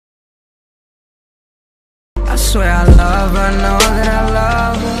swear I love her, know that I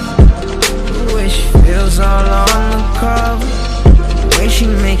love her. The way she feels all on the cover, the way she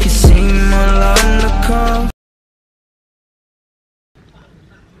make it seem all undercover.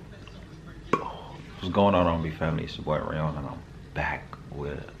 What's going on, R&B family? It's your boy Rayon, and I'm back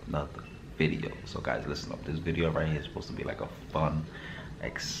with another video. So guys, listen up. This video right here is supposed to be like a fun,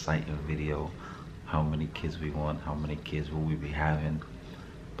 exciting video. How many kids we want, how many kids will we be having.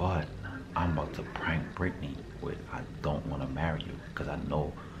 But I'm about to prank Britney with I don't want to marry you, because I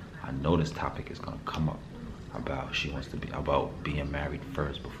know this topic is gonna come up about she wants to be about being married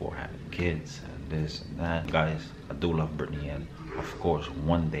first before having kids and this and that. Guys, I do love Britney, and of course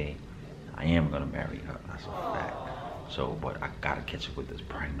one day I am gonna marry her. That's a fact. So, but I gotta catch up with this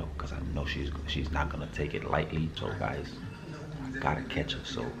prank though, because I know she's not gonna take it lightly. So guys, I gotta catch her.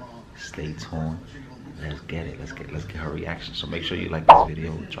 So stay tuned. Let's get it. Let's get her reaction. So make sure you like this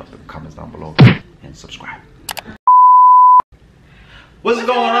video, drop the comments down below, and subscribe. What's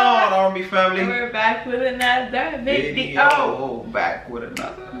going on, R&B family? We're back with another video. Oh, back with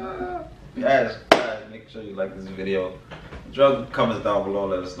another. Yes, guys, make sure you like this video. Drop the comments down below.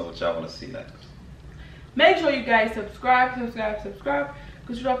 Let us know what y'all want to see next. Make sure you guys subscribe, because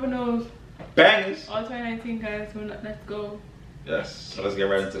we're dropping those bangers all 2019, guys. Let's go. Yes, so let's get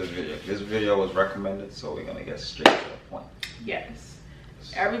right into this video. This video was recommended, so we're gonna get straight to the point. Yes.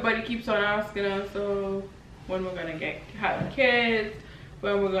 Everybody keeps on asking us, so when we're gonna have kids,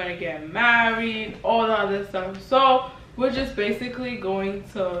 when we're gonna get married, all the other stuff. So we're just basically going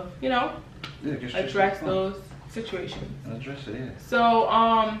to, you know, address those situations. Address it, yeah. So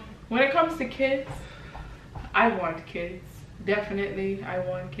when it comes to kids, I want kids. Definitely, I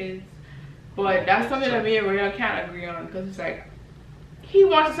want kids. But that's something that me and Rayon can't agree on, because it's like, he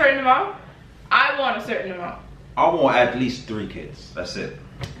wants a certain amount, I want a certain amount. I want at least 3 kids. That's it.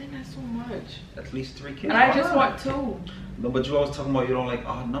 I think that's so much. At least 3 kids. And I just want 2. No, but you always talking about you don't like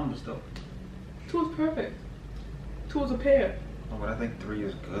odd numbers though. 2 is perfect. 2 is a pair. No, but I think 3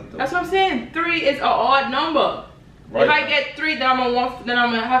 is good though. That's what I'm saying. 3 is an odd number. Right. If I get 3, then I'm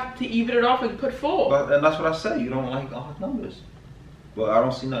gonna have to even it off and put 4. But, and that's what I said. You don't like odd numbers. But I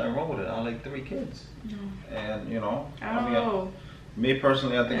don't see nothing wrong with it. I like 3 kids. No. And you know, I don't know. Me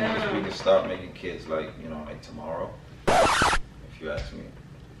personally, I think we can start making kids like, you know, like tomorrow. If you ask me,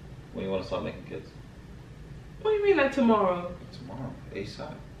 when you want to start making kids? What do you mean like tomorrow? Tomorrow,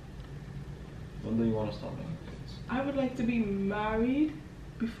 ASAP. When do you want to start making kids? I would like to be married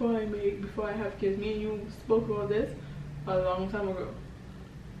before I have kids. Me and you spoke about this a long time ago.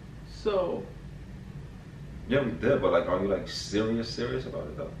 So. Yeah, we did, but like, are you like serious about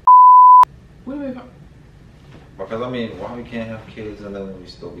it though? What do you mean? Because I mean, why we can't have kids and then we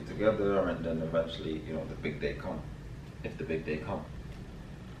still be together, and then eventually, you know, the big day come, if the big day come.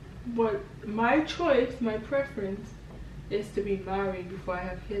 But my choice, my preference, is to be married before I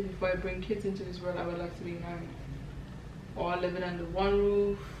have kids. Before I bring kids into this world, I would like to be married, or living under one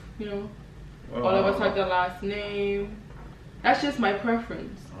roof. You know, all of us have the last name. That's just my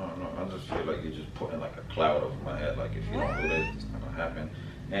preference. I don't know. I just feel like you're just putting like a cloud over my head. Like, if you don't do this, it's not gonna happen.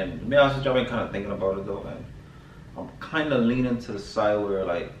 And to be honest with you, I've been kind of thinking about it though, and I'm kind of leaning to the side where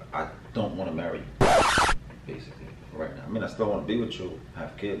like I don't want to marry you, basically, right now. I mean, I still want to be with you,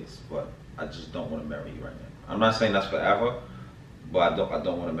 have kids, but I just don't want to marry you right now. I'm not saying that's forever, but I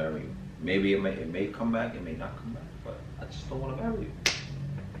don't want to marry you. Maybe it may come back, it may not come back, but I just don't want to marry you.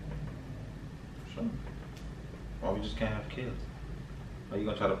 Sure. Or we just can't have kids. Are you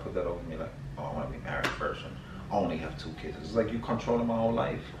gonna try to put that over me like, oh, I want to be married first and I only have 2 kids? It's like you controlling my whole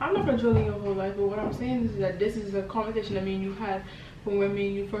life. I'm not controlling your whole life, but what I'm saying is that this is a conversation that me and you had when me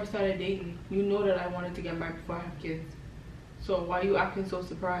and you first started dating. You know that I wanted to get married before I have kids. So why are you acting so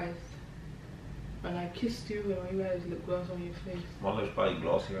surprised? And I kissed you and you guys lip gloss on your face. My lips probably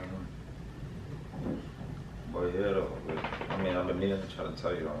glossy right now. But yeah though, I mean, I've been meaning to try to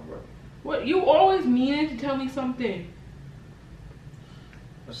tell you though, but. What? You always meaning to tell me something.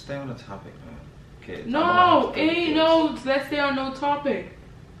 Let's stay on the topic, man. Kids. No, ain't no. Let's stay on no topic.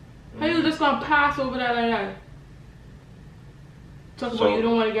 How you just gonna pass over that like that? Talk about you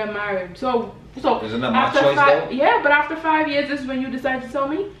don't want to get married. So isn't that my choice though? Yeah, but after 5 years, this is when you decide to tell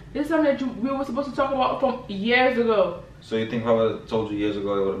me. This is something that we were supposed to talk about from years ago. So you think if I would have told you years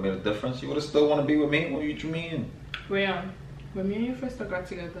ago, it would have made a difference? You would have still want to be with me? What you mean? Rayon, when me and you first got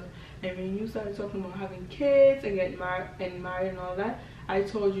together, and when you started talking about having kids and getting married and all that, I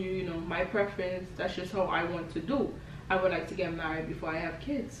told you, you know, my preference, that's just how I want to do. I would like to get married before I have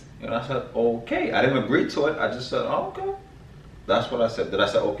kids. And I said, okay. I didn't agree to it. I just said, oh, okay. That's what I said. Did I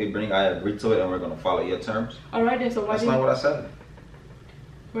say, okay, Britney, I agreed to it and we're going to follow your terms? All right, then, so why That's not what I said.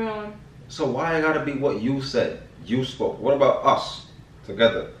 Rayon, So why I gotta be what you said? You spoke. What about us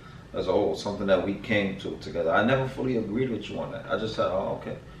together as a whole? Something that we came to together. I never fully agreed with you on that. I just said, oh,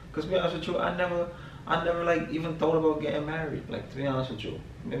 okay. Because to be honest with you, I never like even thought about getting married. Like, to be honest with you,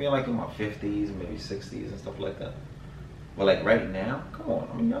 maybe I'm like in my 50s, maybe 60s and stuff like that. But like right now, come on,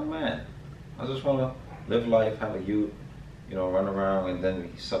 I'm a young man. I just want to live life, have a youth, you know, run around, and then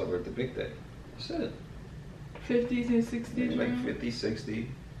we celebrate the big day. That's it. 50s and 60s, maybe like 50,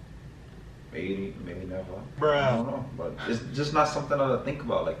 60, 80, maybe never. Bruh. I don't know, but it's just not something I think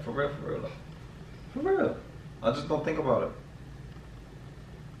about. Like for real, like, for real. I just don't think about it.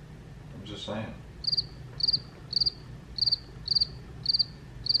 I'm just saying.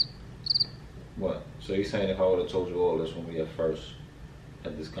 What? So you're saying if I would have told you all this when we first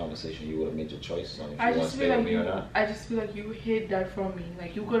had this conversation, you would have made your choice on if you want to stay with me or not? I just feel like you hid that from me.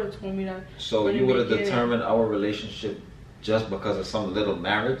 Like you could have told me that. So you would have determined our relationship just because of some little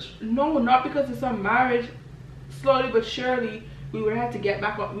marriage? No, not because of some marriage. Slowly but surely, we would have to get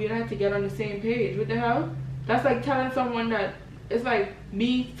back on. We would have to get on the same page. What the hell? That's like telling someone that. It's like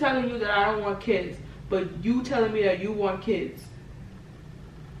me telling you that I don't want kids, but you telling me that you want kids.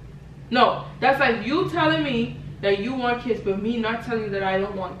 No, that's like you telling me that you want kids, but me not telling you that I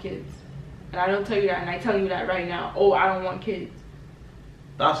don't want kids. And I don't tell you that, and I tell you that right now. Oh, I don't want kids.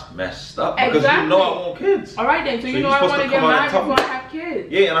 That's messed up. Because you know I want kids. Alright then, so you know I want to get married before I have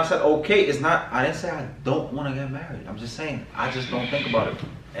kids. Yeah, and I said, okay, it's not, I didn't say I don't want to get married. I'm just saying, I just don't think about it.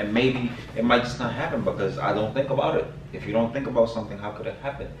 And maybe it might just not happen because I don't think about it. If you don't think about something, how could it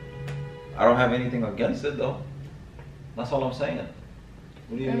happen? I don't have anything against it though. That's all I'm saying.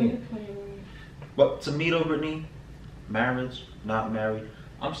 What do you mean? But to me though, Britney, marriage, not married,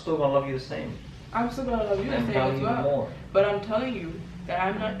 I'm still gonna love you the same. I'm still gonna love you the same as well. More. But I'm telling you that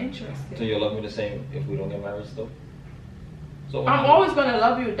I'm not interested. So you'll love me the same if we don't get married still? So I'm always gonna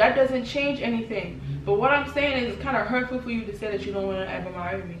love you. That doesn't change anything. But what I'm saying is it's kind of hurtful for you to say that you don't want to ever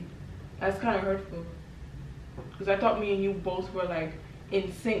marry me. That's kind of hurtful. Because I thought me and you both were like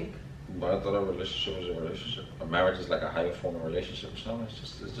in sync. But I thought a relationship was a relationship. A marriage is like a higher form of relationship. So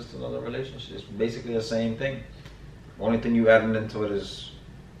it's just another relationship. It's basically the same thing. The only thing you adding into it is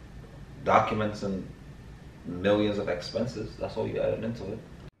documents and millions of expenses. That's all you added into it.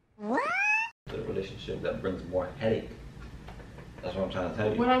 What? The relationship that brings more headache. That's what I'm trying to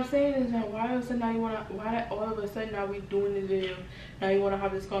tell you. What I'm saying is that why all of a sudden now you wanna, why all of a sudden now we doing this video, now you wanna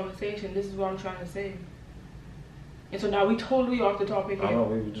have this conversation. This is what I'm trying to say. And so now we totally off the topic here. I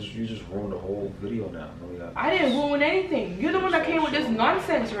know, you just ruined the whole video now. I didn't ruin anything. You're the one that came with this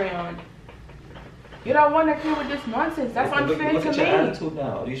nonsense, Rayon. You're the one that came with this nonsense. That's unfair look to at me. your attitude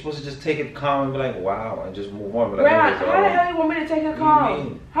now. You're supposed to just take it calm and be like, wow, and just move on. Like, Rayon, how the hell you want me to take it calm? What do you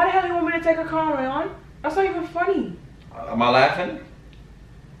mean? How the hell you want me to take it calm, Rayon? That's not even funny. Am I laughing?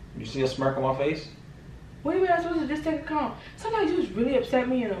 You see a smirk on my face? What do you mean I'm supposed to just take it calm? Sometimes you just really upset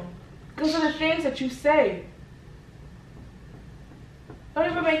me, you know. Because of the things that you say. Don't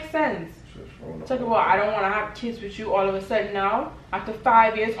even make sense. Talk about I don't want to have kids with you all of a sudden now. After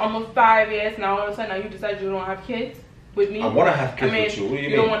 5 years, almost 5 years, now all of a sudden now you decide you don't have kids with me. I want to have kids with you. What do you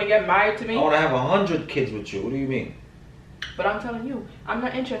mean? You don't want to get married to me? I want to have 100 kids with you. What do you mean? But I'm telling you, I'm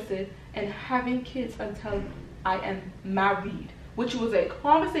not interested in having kids until I am married. Which was a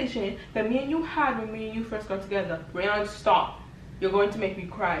conversation that me and you had when me and you first got together. Rayon, stop. You're going to make me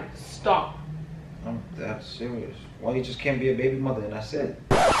cry. Stop. I'm that serious. Why you just can't be a baby mother and that's it?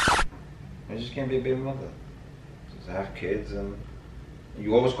 I just can't be a baby mother. Just have kids and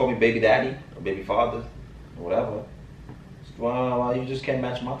you always call me baby daddy or baby father or whatever. So why you just can't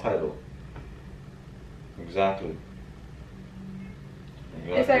match my title? Exactly.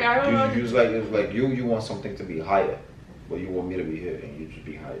 It's like I don't know. It's like you want something to be higher, but you want me to be here and you just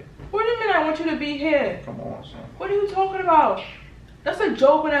be higher. What do you mean I want you to be here? Come on, son. What are you talking about? That's a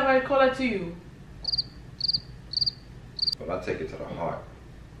joke whenever I call it to you. But I take it to the heart.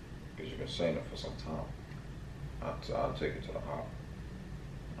 Because you've been saying it for some time. I'll take it to the heart.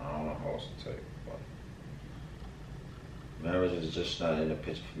 I don't know how else to take it, but marriage is just not in the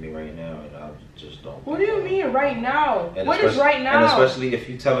picture for me right now, and I just don't. What do you mean right now? And what is right now? And especially if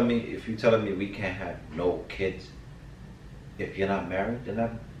you telling me we can't have no kids. If you're not married, then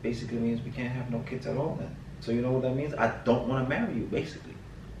that basically means we can't have no kids at all. Then, so you know what that means? I don't want to marry you, basically.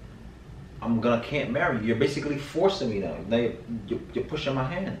 Can't marry you. You're basically forcing me now. Now you're pushing my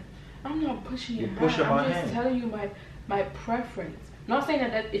hand. I'm not pushing your hand. Pushing my I'm hand. just telling you my preference. I'm not saying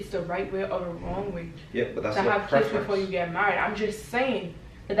that it's the right way or the wrong way. Yeah, but that's to your have preference. kids before you get married. I'm just saying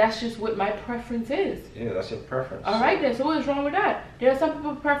that that's just what my preference is. Yeah, that's your preference. All right then. So what is wrong with that? There are some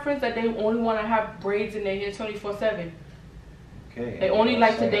people's preference that they only want to have braids in their hair 24/7. Okay. They only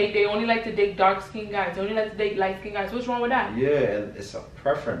like to date. They only like to date dark skinned guys. They only like to date light skinned guys. What's wrong with that? Yeah, and it's a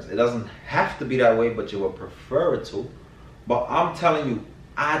preference. It doesn't have to be that way, but you would prefer it to. But I'm telling you,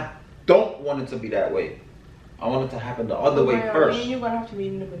 I don't want it to be that way. I want it to happen the other way first. You're gonna have to meet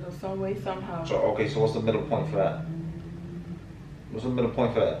in the middle some way, somehow. So okay, so what's the middle point for that? What's the middle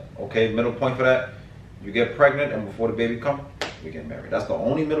point for that? Okay, middle point for that. You get pregnant, and before the baby comes, we get married. That's the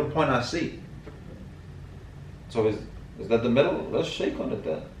only middle point I see. So is that the middle? Let's shake on it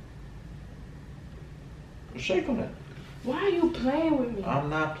then. Let's shake on it. Why are you playing with me? I'm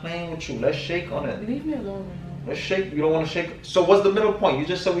not playing with you. Let's shake on it. Leave me alone right now. Let's shake. You don't want to shake. So what's the middle point? You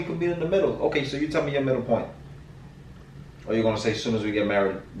just said we could be in the middle. Okay, so you tell me your middle point. Or you're gonna say as soon as we get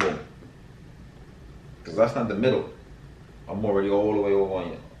married, boom. Because that's not the middle. I'm already all the way over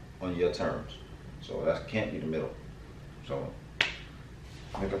on your terms. So that can't be the middle. So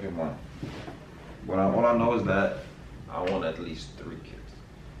make up your mind. What all I know is that I want at least 3 kids.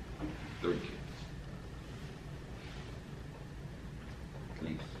 3 kids. At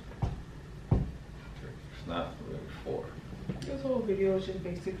least. 3. It's not really 4. This whole video is just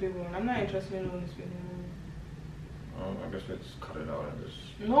basically one. I'm not interested in doing this video. I guess we just cut it out and just.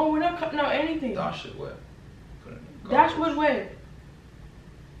 No, we're not cutting out anything. Dash it where? Dash what where?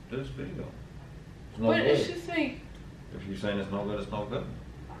 This video. It's no But good. it's just like. If you're saying it's no good, it's no good.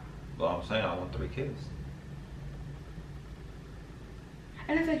 But I'm saying I want 3 kids.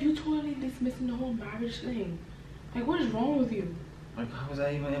 And it's like you totally dismissing the whole marriage thing. Like, what is wrong with you? Like, how is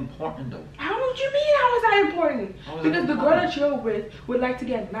that even important though? How would you mean how is that important? How is Because that the girl important? that you're with would like to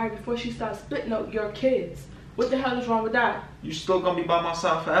get married before she starts splitting up your kids. What the hell is wrong with that? You still gonna be by my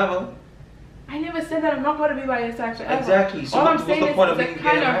side forever. I never said that I'm not going to be by your side forever. Exactly. So all I'm what's saying the is point of it's being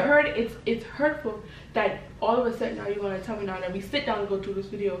kind of together? hurt. It's hurtful that all of a sudden now you're going to tell me now that we sit down and go through this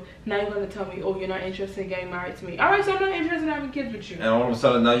video. Now you're going to tell me, oh, you're not interested in getting married to me. All right, so I'm not interested in having kids with you. And all of a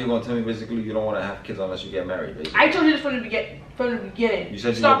sudden now you're gonna tell me basically you don't want to have kids unless you get married. Basically. I told you this from the beginning. You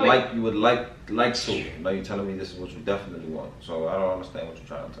said you would like to. Now you're telling me this is what you definitely want. So I don't understand what you're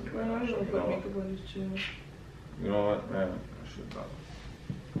trying to tell me. Well, I'm So, going to put makeup on this too. you know what, man? I should not.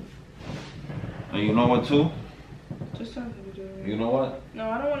 And you know what too? Just tell me to do it. You know what? No,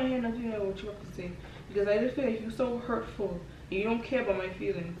 I don't want to hear nothing about what you have to say. Because I just feel like you're so hurtful. And you don't care about my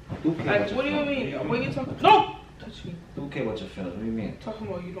feelings. Like, what do you mean? When you talking? No! Touch me. Who care about your feelings? What do you mean? Talking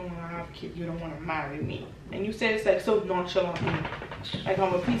about you don't want to have kids, you don't want to marry me. And you said it's like so nonchalantly. Like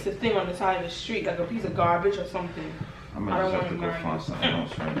I'm a piece of thing on the side of the street, like a piece of garbage or something. I might just have to go find something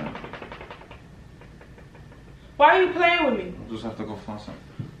else right now. Why are you playing with me? I'll just have to go find something.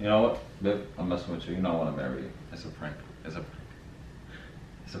 You know what? Babe, I'm messing with you. You know I want to marry you. It's a prank. It's a prank.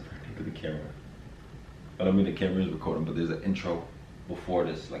 It's a prank. Look at the camera. I don't mean the camera is recording, but there's an intro before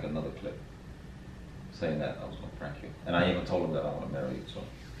this, like another clip, saying that I was going to prank you. And I even told him that I want to marry you, so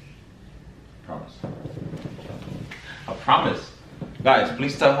promise. I promise. Guys,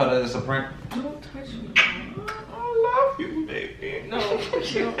 please tell her that it's a prank. Don't touch me. I love you, baby. No,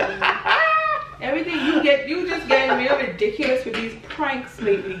 you don't. Everything you just getting real ridiculous with these pranks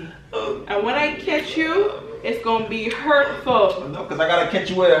lately. And when I catch you, it's gonna be hurtful. No, because I gotta catch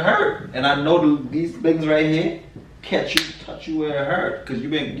you where it hurt. And I know these things right here catch you, touch you where it hurt. Because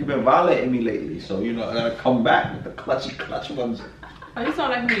you've been violating me lately. So, you know, I gotta come back with the clutch ones. Oh, you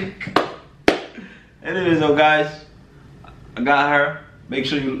sound like me. Anyways, though, guys, I got her. Make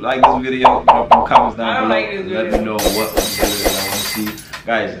sure you like this video. Drop some comments down below. Like this video. Let me know what video I want to see.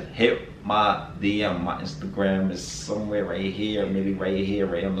 Guys, hit my DM. My Instagram is somewhere right here. Maybe right here,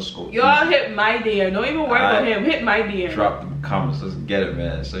 Rayon_. Y'all hit my DM. Don't even worry about him. Hit my DM. Drop the comments. Let's get it,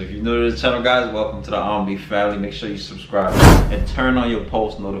 man. So if you're new to the channel, guys, welcome to the R&B family. Make sure you subscribe and turn on your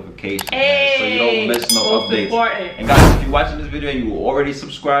post notifications, man, so you don't miss no updates. Important. And guys, if you're watching this video and you already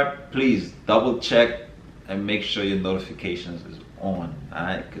subscribed, please double check and make sure your notifications is on,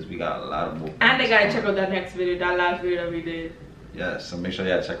 alright? Because we got a lot of movement. And they gotta check out that next video, that last video that we did. Yes, so make sure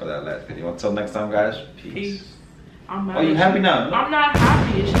y'all check out that last video. Until next time, guys, peace. I'm Oh, you happy now? I'm not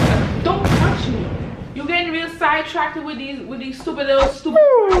happy. It's just like, don't touch me. You're getting real sidetracked with these stupid.